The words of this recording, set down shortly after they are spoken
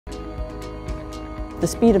The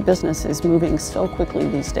speed of business is moving so quickly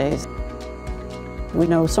these days. We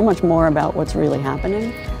know so much more about what's really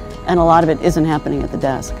happening, and a lot of it isn't happening at the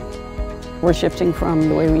desk. We're shifting from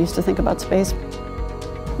the way we used to think about space.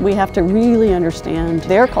 We have to really understand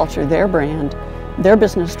their culture, their brand, their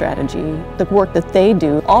business strategy, the work that they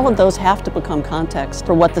do. All of those have to become context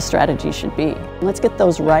for what the strategy should be. Let's get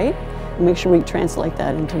those right and make sure we translate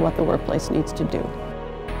that into what the workplace needs to do.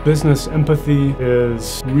 Business empathy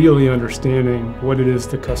is really understanding what it is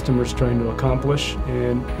the customer's trying to accomplish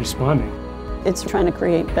and responding. It's trying to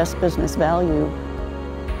create best business value.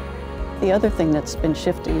 The other thing that's been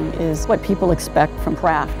shifting is what people expect from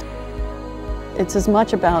craft. It's as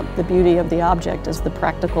much about the beauty of the object as the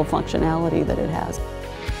practical functionality that it has.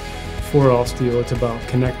 For Allsteel, it's about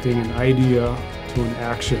connecting an idea to an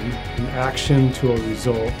action to a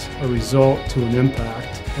result to an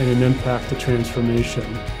impact, and an impact to transformation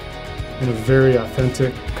in a very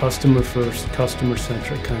authentic, customer-first,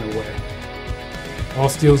 customer-centric kind of way.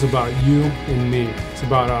 Allsteel is about you and me. It's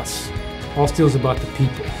about us. Allsteel is about the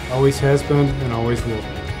people. Always has been and always will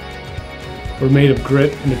be. We're made of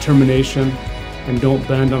grit and determination and don't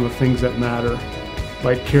bend on the things that matter,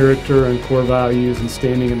 like character and core values and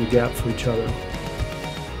standing in the gap for each other.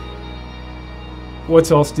 What's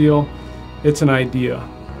Allsteel? It's an idea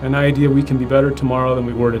we can be better tomorrow than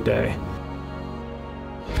we were today.